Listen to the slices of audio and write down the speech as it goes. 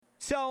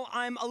So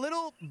I'm a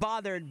little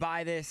bothered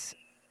by this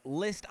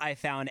list I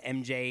found,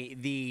 MJ.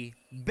 The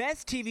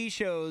best TV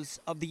shows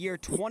of the year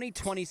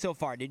 2020 so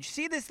far. Did you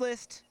see this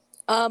list?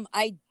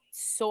 I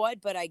saw it,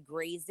 but I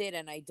grazed it,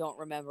 and I don't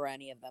remember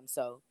any of them.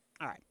 So,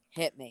 All right.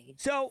 hit me.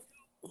 So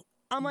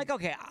I'm like,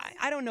 okay,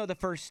 I don't know the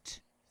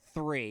first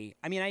three.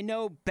 I mean, I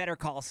know Better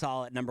Call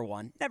Saul at number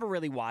one. Never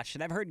really watched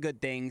it. I've heard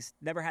good things.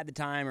 Never had the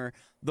time or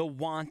the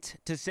want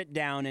to sit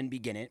down and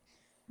begin it.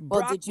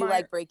 Well, did you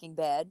like Breaking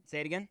Bad? Say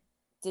it again?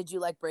 Did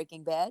you like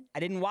Breaking Bad? I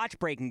didn't watch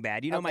Breaking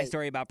Bad. You know my Okay.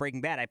 story about Breaking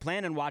Bad. I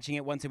planned on watching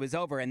it once it was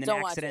over and then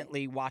Don't watch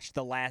accidentally watched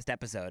the last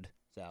episode.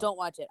 So Don't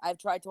watch it. I've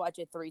tried to watch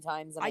it 3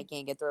 times, and I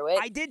can't get through it.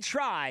 I did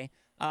try,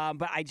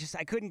 but I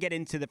couldn't get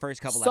into the first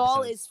couple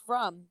Saul episodes. is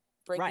from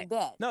Breaking Right.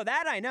 Bad. No,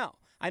 that I know.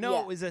 I know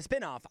Yeah. it was a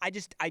spinoff.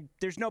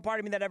 There's no part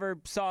of me that ever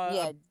saw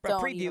a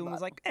don't preview even and was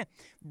bother. like,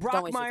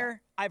 Don't waste your Brockmire, time.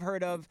 I've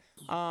heard of.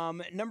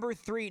 Number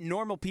 3,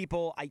 Normal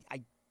People.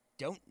 I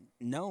don't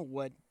know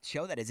what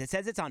show that is. It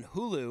says it's on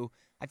Hulu.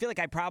 I feel like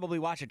I probably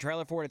watched a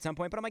trailer for it at some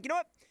point, but I'm like, you know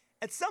what?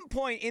 At some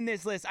point in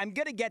this list, I'm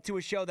going to get to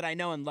a show that I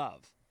know and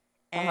love.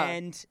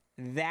 And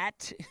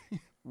that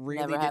really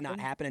Never did not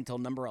happened? happen until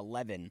number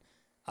 11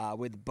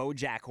 with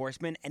BoJack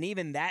Horseman. And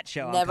even that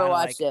show, I'm Never kinda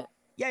watched like, it.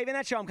 Yeah, even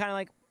that show, I'm kind of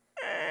like,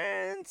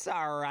 it's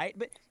all right.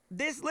 But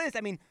this list,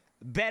 I mean,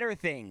 Better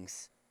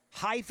Things,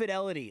 High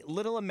Fidelity,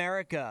 Little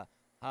America,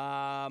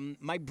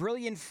 My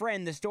Brilliant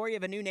Friend, The Story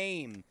of a New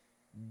Name.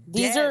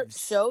 These are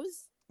Devs.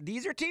 shows?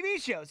 These are TV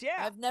shows, yeah.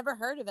 I've never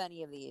heard of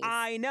any of these.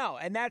 I know,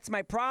 and that's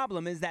my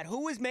problem is that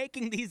who is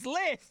making these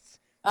lists?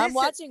 I'm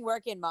watching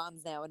Working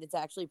Moms now, and it's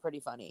actually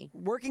pretty funny.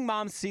 Working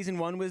Moms season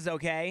 1 was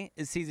okay.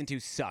 Season 2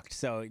 sucked,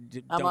 so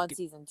I'm on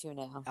season 2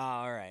 now.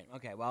 All right.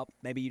 Okay, well,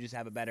 maybe you just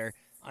have a better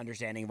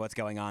understanding of what's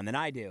going on than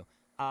I do.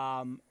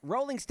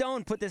 Rolling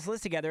Stone put this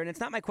list together, and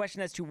it's not my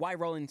question as to why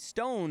Rolling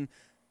Stone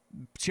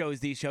chose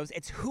these shows.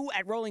 It's who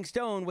at Rolling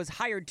Stone was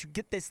hired to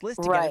get this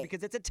list together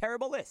because it's a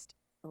terrible list.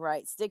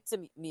 Right. Stick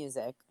to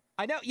music.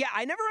 I know. Yeah,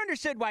 I never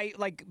understood why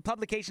like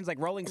publications like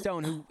Rolling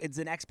Stone, who is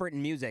an expert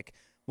in music,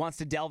 wants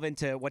to delve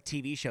into what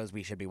TV shows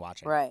we should be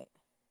watching. Right.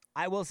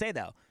 I will say,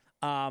 though,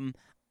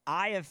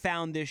 I have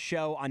found this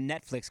show on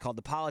Netflix called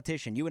The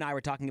Politician. You and I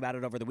were talking about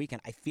it over the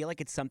weekend. I feel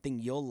like it's something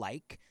you'll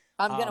like.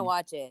 I'm going to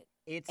watch it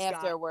It's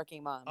after got,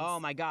 Working Moms.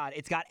 Oh, my God.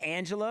 It's got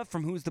Angela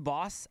from Who's the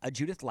Boss,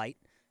 Judith Light.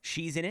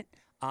 She's in it.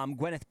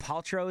 Gwyneth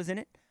Paltrow is in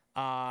it.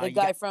 The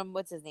guy from,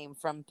 what's his name,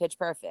 from Pitch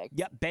Perfect.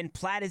 Yep, Ben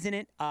Platt is in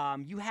it.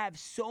 You have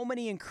so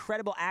many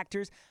incredible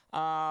actors.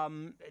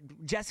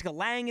 Jessica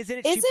Lange is in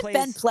it. Isn't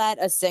Ben Platt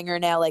a singer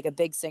now, like a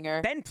big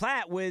singer? Ben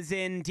Platt was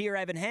in Dear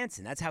Evan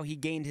Hansen. That's how he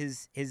gained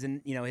his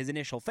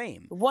initial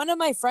fame. One of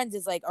my friends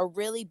is like a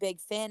really big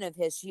fan of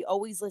his. She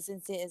always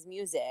listens to his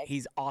music.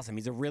 He's awesome.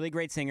 He's a really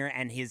great singer,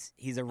 and he's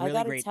a really I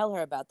gotta great tell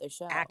her about the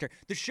show. actor.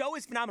 The show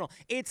is phenomenal.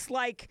 It's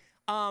like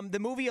the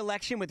movie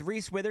Election with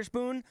Reese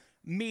Witherspoon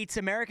meets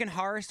American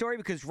Horror Story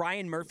because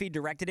Ryan Murphy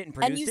directed it and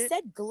produced it. And you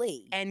said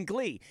Glee. And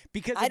Glee.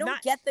 Because I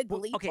don't get the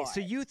Glee Okay, so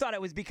part. you thought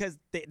it was because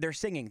they're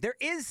singing. There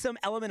is some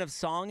element of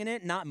song in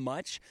it, not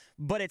much,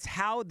 but it's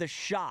how the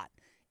shot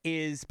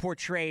is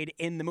portrayed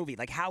in the movie,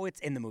 like how it's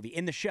in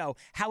the show,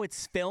 how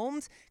it's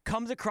filmed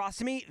comes across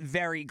to me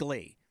very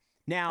Glee.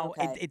 Now,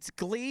 it's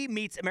Glee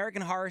meets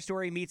American Horror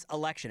Story meets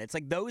Election. It's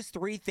like those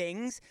three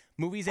things,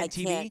 movies and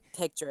TV. I can't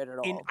picture it at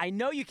all. I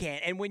know you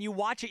can't. And when you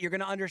watch it, you're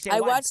going to understand I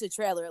why. watched the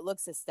trailer. It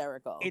looks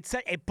hysterical.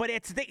 But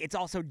it's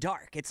also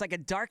dark. It's like a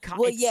dark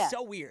Well, it's yeah.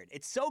 so weird.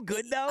 It's so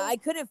good, though. I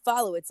couldn't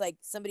follow. It's like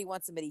somebody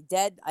wants somebody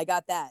dead. I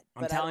got that.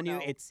 I'm but I telling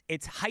don't you, know.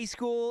 it's high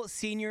school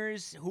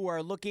seniors who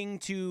are looking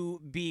to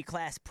be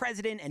class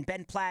president, and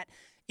Ben Platt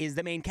is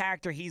the main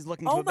character. He's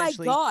looking to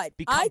eventually become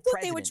I thought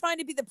president. they were trying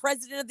to be the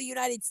president of the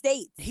United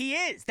States. He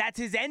is. That's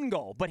his end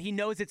goal. But he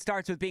knows it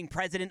starts with being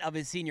president of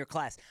his senior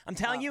class. I'm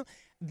telling you,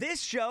 this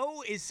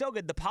show is so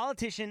good. The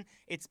Politician,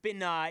 it's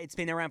been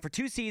around for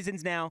 2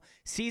 seasons now.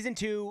 Season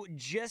 2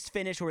 just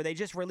finished, or they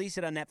just released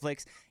it on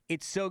Netflix.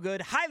 It's so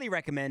good. Highly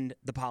recommend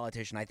The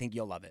Politician. I think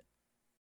you'll love it.